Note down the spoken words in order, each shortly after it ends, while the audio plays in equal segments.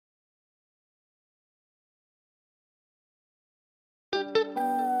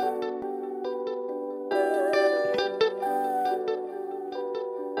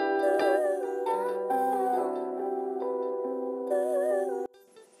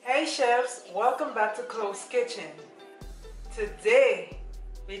Hi chefs, welcome back to Closkitchen. Today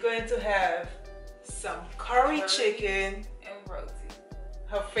we're going to have some curry chicken and roti.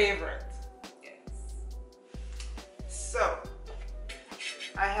 Her favorite. Yes. So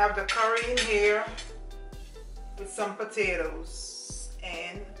I have the curry in here with some potatoes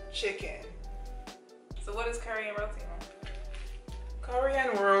and chicken. So what is curry and roti on? Curry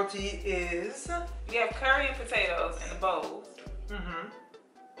and roti is... We have curry and potatoes in the bowls.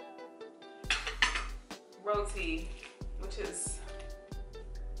 Roti, which is...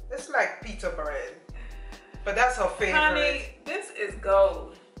 It's like pita bread, but that's her favorite. Honey, this is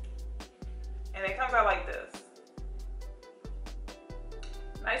gold. And it comes out like this.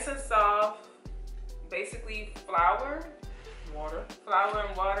 Nice and soft. Basically flour. Water. Flour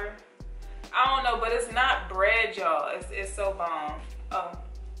and water. I don't know, but it's not bread, y'all. It's so bomb. Oh,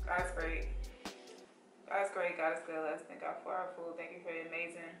 God is great. God is great. God is good. Let's thank God for our food. Thank you for the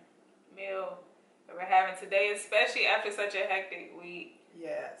amazing meal that we're having today, especially after such a hectic week.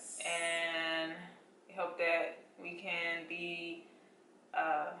 Yes. And we hope that we can be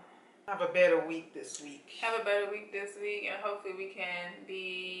have a better week this week. Have a better week this week, and hopefully we can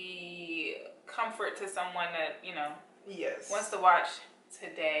be comfort to someone that, you know, yes, wants to watch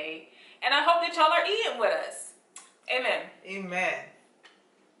today. And I hope that y'all are eating with us. Amen. Amen.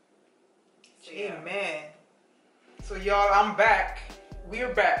 So, yeah. Amen. So y'all, I'm back.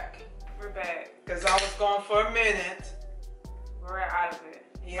 We're back. We're back. Because I was gone for a minute. We're out of it.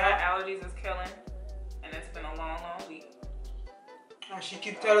 Yeah. My allergies is killing. And it's been a long, long week. And she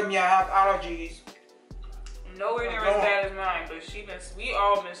keep telling me I have allergies. Nowhere near as bad as mine, but we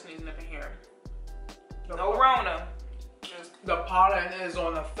all been sneezing up in here. No Rona. Just the pollen is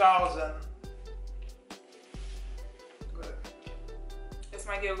on 1,000. Good. This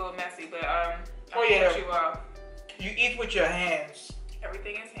might get a little messy, but oh yeah. You off. You eat with your hands.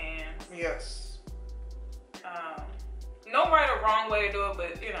 Everything is hands. Yes. No right or wrong way to do it,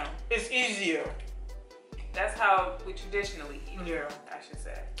 but you know. It's easier. That's how we traditionally eat. Yeah. I should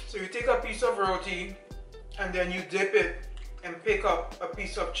say. So you take a piece of roti and then you dip it and pick up a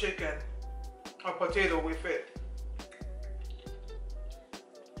piece of chicken or potato with it.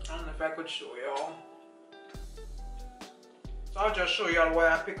 I don't know if I could show y'all. So I'll just show y'all what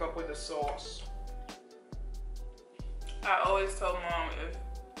I pick up with the sauce. I always told Mom if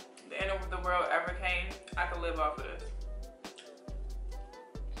the end of the world ever came, I could live off of this.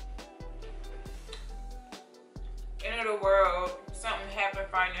 End of the world, something happened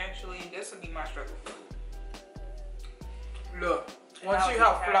financially, this would be my struggle food. Look, once you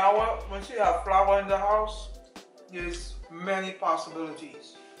have flour in the house, there's many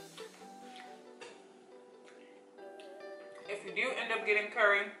possibilities. If you do end up getting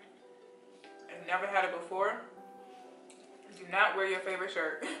curry and never had it before, do not wear your favorite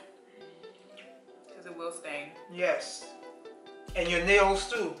shirt because it will stain. Yes, and your nails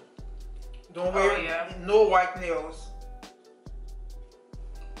too. Don't wear no white nails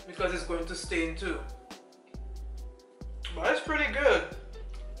because it's going to stain too. But it's pretty good.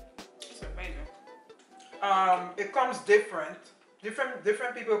 It's amazing. It comes different.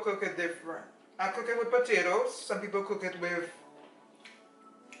 Different people cook it different. I cook it with potatoes. Some people cook it with,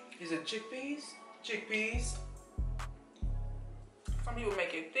 is it chickpeas? Chickpeas. Some people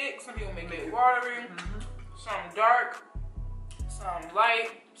make it thick, some people make it watery, some dark, some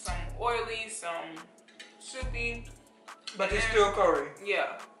light, some oily, some soupy. But it's still curry.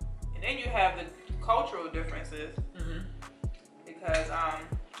 Yeah. And then you have the cultural differences. Because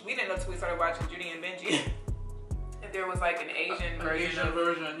we didn't know until we started watching Judy and Benji that there was like an Asian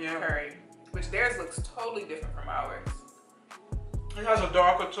version yeah. curry. Which theirs looks totally different from ours. It has a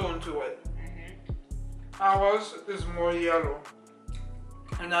darker tone to it. Ours is more yellow.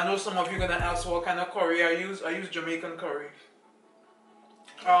 And I know some of you are gonna ask what kind of curry I use. I use Jamaican curry.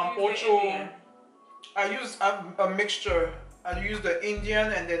 Ocho. I use a mixture. I use the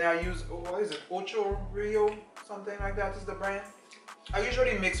Indian and then I use, what is it? Ocho Rio, something like that is the brand. I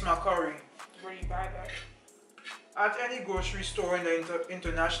usually mix my curry. Where do you buy that? At any grocery store in the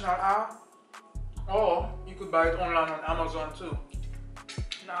international aisle. Or you could buy it online on Amazon too.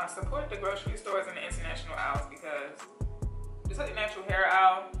 Nah, support the grocery stores and the international aisles because just like the natural hair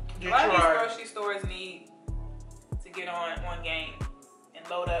aisle, a lot of these grocery stores need to get on game and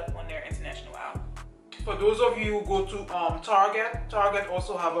load up on their international aisle. For those of you who go to Target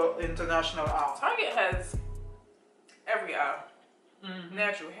also have an international aisle. Target has every aisle.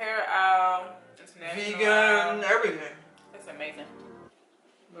 Natural hair aisle, international vegan, aisle. everything. It's amazing.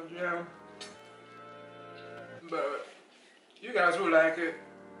 But yeah. But you guys will like it.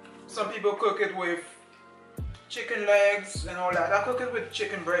 Some people cook it with chicken legs and all that. I cook it with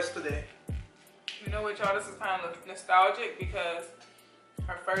chicken breast today. You know what, y'all? This is kind of nostalgic because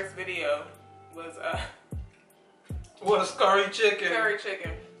her first video was curry chicken. Curry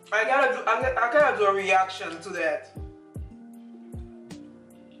chicken. I gotta do a reaction to that.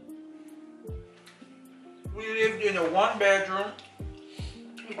 We lived in a 1-bedroom.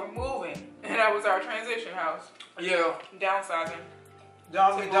 We were moving, and that was our transition house. Yeah. Downsizing.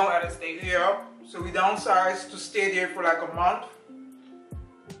 Out of state. Yeah. So we downsized to stay there for like a month.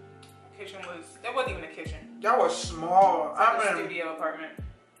 That wasn't even a kitchen. That was small. I mean, a studio apartment.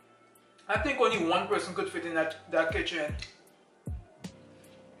 I think only one person could fit in that kitchen.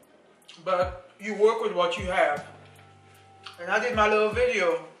 But you work with what you have. And I did my little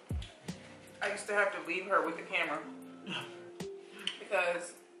video. I used to have to leave her with the camera.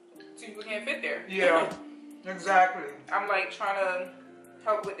 Because two people can't fit there. Yeah, exactly. I'm like trying to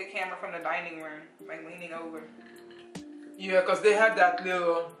help with the camera from the dining room. Like leaning over. Yeah, because they had that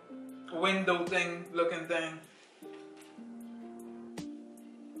little window thing, looking thing.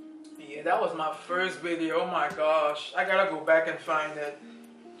 Yeah, that was my first video. Oh my gosh. I gotta go back and find it.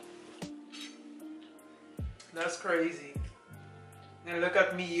 That's crazy. And look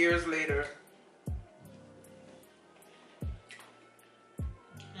at me years later.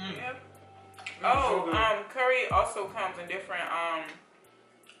 Yep. Oh, curry also comes in different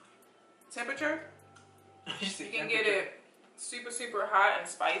temperature. You can get it super hot and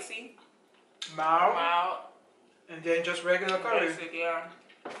spicy. Mild. And then just regular curry. Basic, yeah.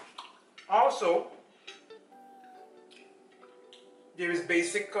 Also, there is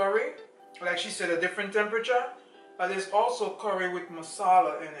basic curry, like she said, a different temperature. But there's also curry with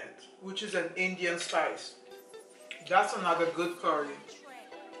masala in it, which is an Indian spice. That's another good curry.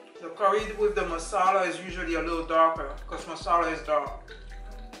 The curry with the masala is usually a little darker because masala is dark.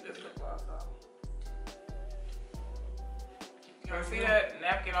 You see that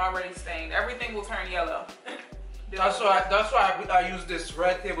napkin already stained? Everything will turn yellow. That's why I use this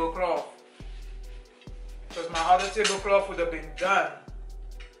red tablecloth. Because my other tablecloth would have been done.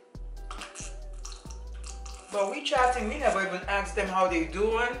 But we chatting, we never even asked them how they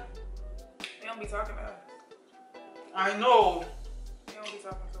doing. They don't be talking about us. I know. They don't be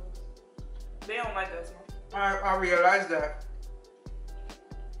talking to us. They don't like us. I realize that.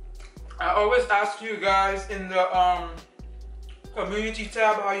 I always ask you guys in the community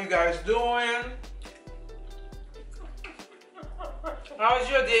tab how you guys doing. How's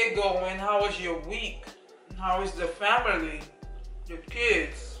your day going? How was your week? How is the family? Your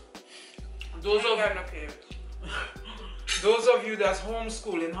kids? Those of no kids. Those of you that's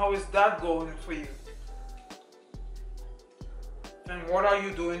homeschooling, how is that going for you? And what are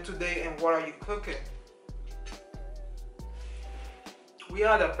you doing today and what are you cooking? We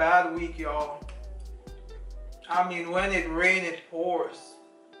had a bad week, y'all. I mean, when it rains, it pours.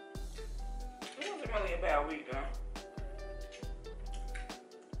 It wasn't really a bad week, though.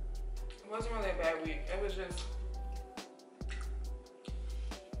 It wasn't really a bad week. It was just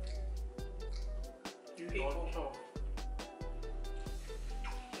people.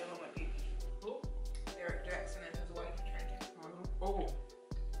 Dealing with people. Who? Derek Jackson and his wife drinking. Oh.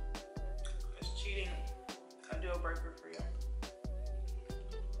 Is cheating a deal breaker for you?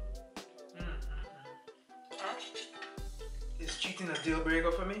 Huh? Is cheating a deal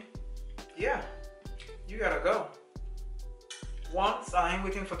breaker for me? Yeah. You gotta go. Once, I ain't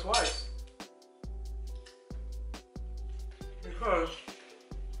waiting for twice. Because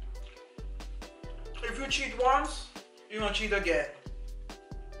if you cheat once, you're gonna cheat again.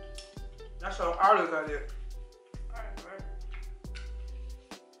 That's how I look at it. Right.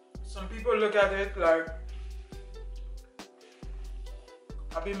 Some people look at it like,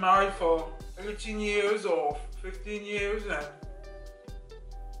 I've been married for 18 years or 15 years and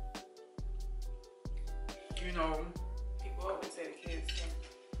you know, people always say the kids can.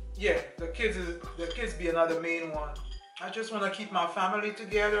 yeah, the kids be another main one. I just want to keep my family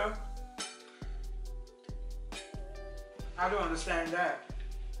together. I don't understand that.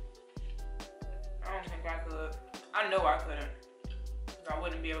 I don't think I could. I know I couldn't. Because I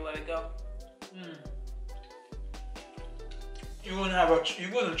wouldn't be able to let it go. You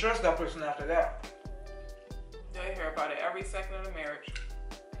wouldn't trust that person after that. They hear about it every second of the marriage.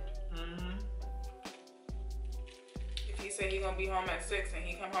 If he say he gonna be home at 6 and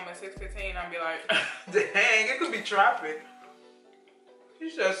he come home at 6:15, I'll be like, dang, it could be traffic. He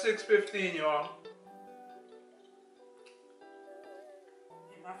said 6:15, y'all.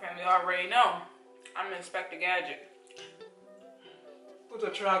 My family already know. I'm Inspector Gadget. Put a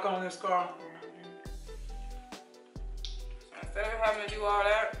track on this car. So instead of having to do all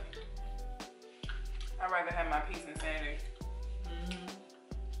that, I'd rather have my peace and sanity.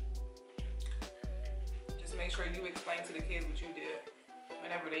 Just make sure you explain to the kids what you did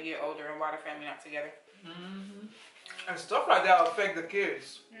whenever they get older and why the family not together. And stuff like that affect the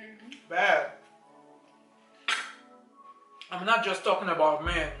kids. Bad. I'm not just talking about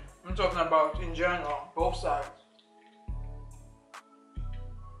men. I'm talking about in general, both sides.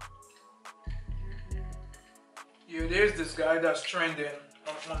 Yeah, there's this guy that's trending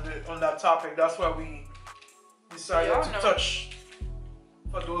on that topic. That's why we decided to touch.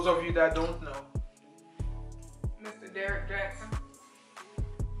 For those of you that don't know, Mr. Derek Jackson.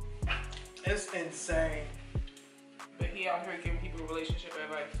 It's insane. But he out here giving people relationship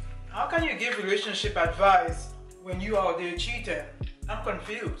advice. How can you give relationship advice when you out there cheating? I'm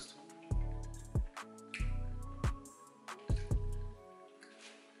confused.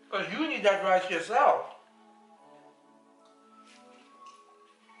 Because you need that advice yourself.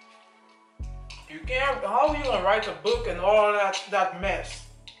 You can't, how are you gonna write a book and all that mess?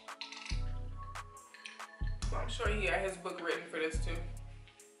 I'm sure he had his book written for this too.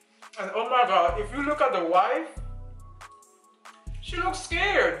 And oh my God, if you look at the wife, she looks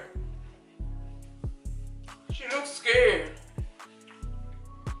scared. She looks scared.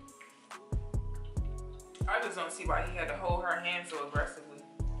 I just don't see why he had to hold her hand so aggressively.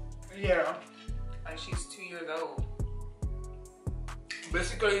 Yeah. Like she's 2 years old.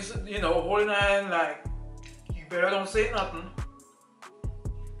 Basically, you know, holding her hand like, you better don't say nothing.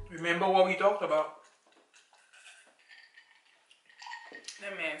 Remember what we talked about.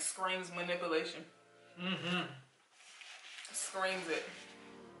 That man screams manipulation. Screams it.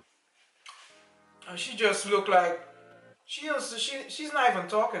 And she just looked like, she's not even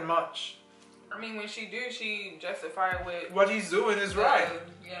talking much. I mean, when she do, she justify it with... What he's doing is right.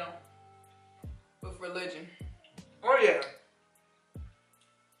 You know, with religion. Oh yeah.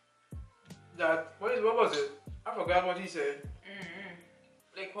 That, what was it? I forgot what he said.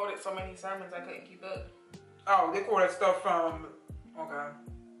 They quoted so many sermons I couldn't keep up. Oh, they quoted stuff from, okay.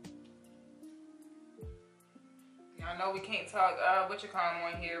 Yeah, I know we can't talk, what you call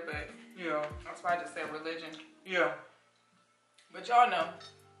them on here, but... Yeah. That's why I just said religion. Yeah. But y'all know.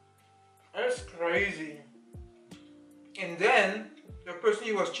 That's crazy. And then, the person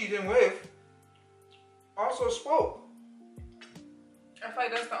he was cheating with also spoke. I feel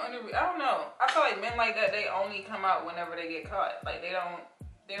like that's the only I don't know. I feel like men like that, they only come out whenever they get caught. Like they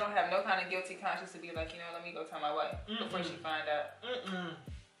don't have no kind of guilty conscience to be like, you know, let me go tell my wife before she find out.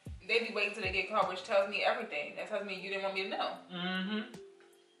 They be waiting till they get caught, which tells me everything. That tells me you didn't want me to know.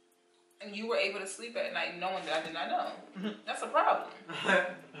 And you were able to sleep at night knowing that I did not know. That's a problem.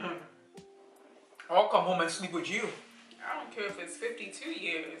 I'll come home and sleep with you. I don't care if it's 52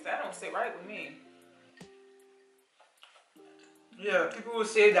 years. That don't sit right with me. Yeah, people will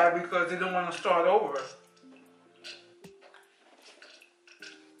say that because they don't want to start over.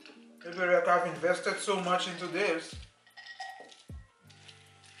 They be like, I've invested so much into this.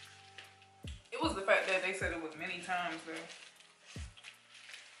 It was the fact that they said it was many times though.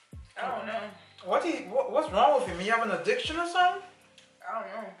 I don't know. What's wrong with him? He have an addiction or something? I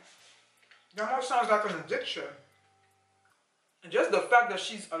don't know. That almost sounds like an addiction. And just the fact that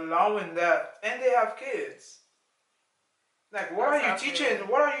she's allowing that, and they have kids. Like, what are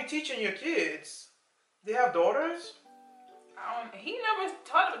you teaching your kids? They have daughters? He never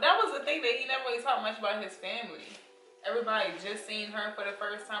taught. That was the thing that he never really talked much about his family. Everybody just seen her for the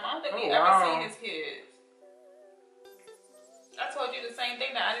first time. I don't think we ever seen his kids. I told you the same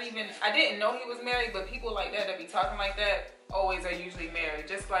thing that I didn't know he was married, but people like that be talking like that always are usually married.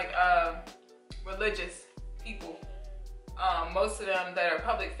 Just like religious people. Most of them that are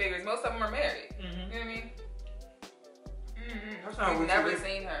public figures, most of them are married. You know what I mean? We've never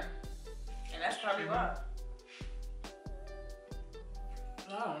seen her. And that's probably why.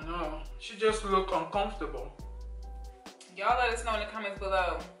 I don't know. She just looked uncomfortable. Y'all let us know in the comments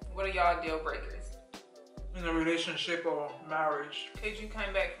below. What are y'all deal breakers? In a relationship or marriage. Could you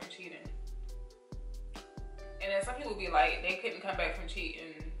come back from cheating? And then some people be like, they couldn't come back from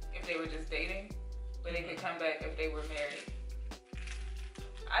cheating if they were just dating. But they could come back if they were married.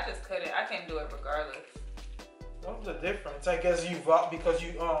 I just couldn't. I couldn't do it regardless. What's the difference? I guess you vow because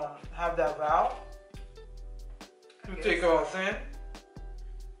you have that vow to take our sin.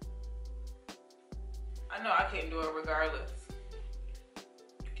 I know I couldn't do it regardless.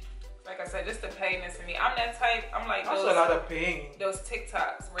 Like I said, just the painess in me. I'm that type. I'm like that's a lot of pain. Those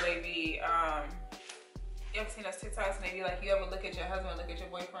TikToks where they be you ever seen those TikToks and they be like, you ever look at your husband, look at your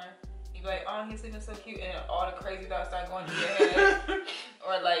boyfriend? You be like, oh, he's looking so cute, and all the crazy thoughts start going through your head.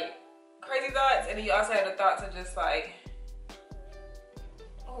 Or like crazy thoughts, and then you also have the thoughts of just like,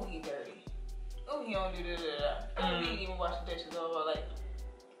 oh, he dirty. oh, he don't do da. Oh, he even wash the dishes over. Like,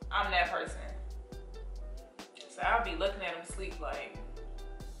 I'm that person. So I'll be looking at him sleep like,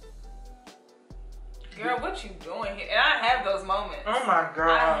 girl, what you doing here? And I have those moments. Oh my God.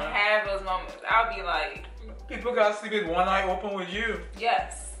 I have those moments. I'll be like, people gotta sleep with one eye open with you.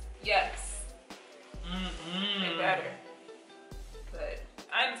 yes. They better. But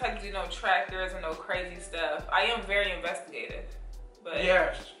I ain't the type to do no trackers and no crazy stuff. I am very investigative. But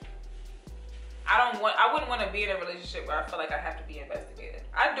yes. I wouldn't want to be in a relationship where I feel like I have to be investigative.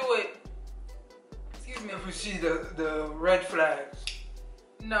 I do it. Excuse me. If we see the red flags.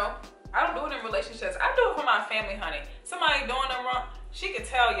 No, I don't do it in relationships. I do it for my family, honey. Somebody doing them wrong, she could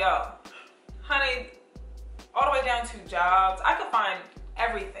tell y'all, honey, all the way down to jobs. I could find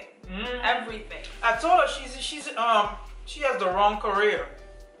everything. Everything. I told her she has the wrong career.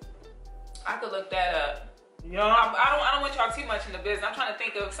 I could look that up. Yeah. I don't want y'all too much in the business. I'm trying to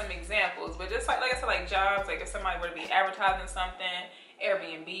think of some examples, but just like I said, like jobs, like if somebody were to be advertising something,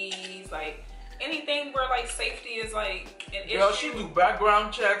 Airbnbs, like anything where like safety is like an issue. Girl, she do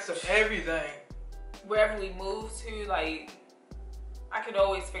background checks and everything. Wherever we move to, like I could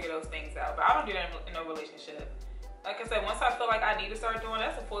always figure those things out, but I don't do that in a relationship. Like I said, once I feel like I need to start doing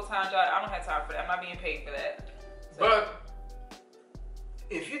that's a full-time job. I don't have time for that. I'm not being paid for that. So, but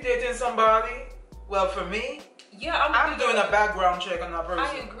if you're dating somebody, well, for me, yeah, I'm doing a background check on that person.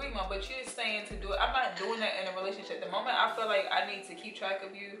 I agree, Mom, but you're saying to do it. I'm not doing that in a relationship. The moment I feel like I need to keep track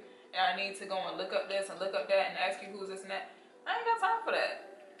of you and I need to go and look up this and look up that and ask you who's this and that, I ain't got time for that.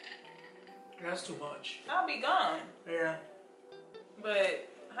 That's too much. I'll be gone. Yeah. But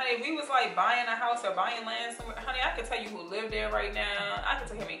honey, if we was like buying a house or buying land somewhere, honey, I could tell you who lived there right now. I could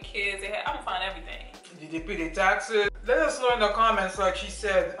tell you how many kids they had. I'm gonna find everything. Did they pay their taxes? Let us know in the comments, like she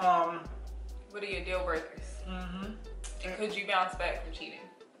said. What are your deal breakers? And could you bounce back from cheating?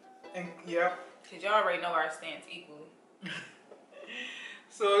 And yeah. Cause y'all already know our stance equally.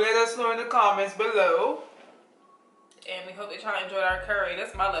 So let us know in the comments below. And we hope that y'all enjoyed our curry.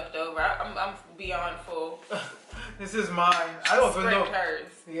 That's my leftover. I'm beyond full. This is mine. I don't even know.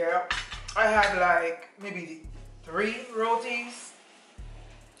 Hers. Yeah. I had like maybe 3 rotis.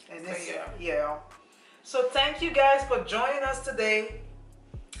 And this, so, yeah. So thank you guys for joining us today.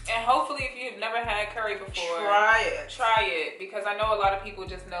 And hopefully if you've never had curry before, try it. Try it. Because I know a lot of people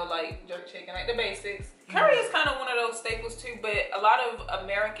just know like jerk chicken, like the basics. Curry is kind of one of those staples too, but a lot of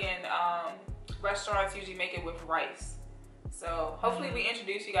American restaurants usually make it with rice. So hopefully we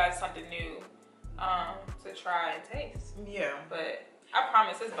introduce you guys something new to try and taste. Yeah. But I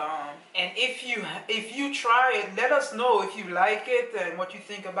promise it's bomb. And if you try it, let us know if you like it and what you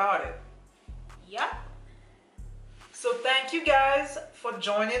think about it. Yep. So thank you guys for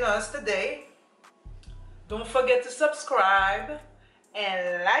joining us today. Don't forget to subscribe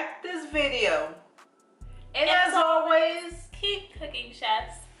and like this video. And as always, keep cooking,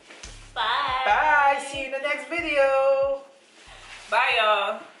 chefs. Bye. Bye. See you in the next video. Bye,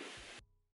 y'all.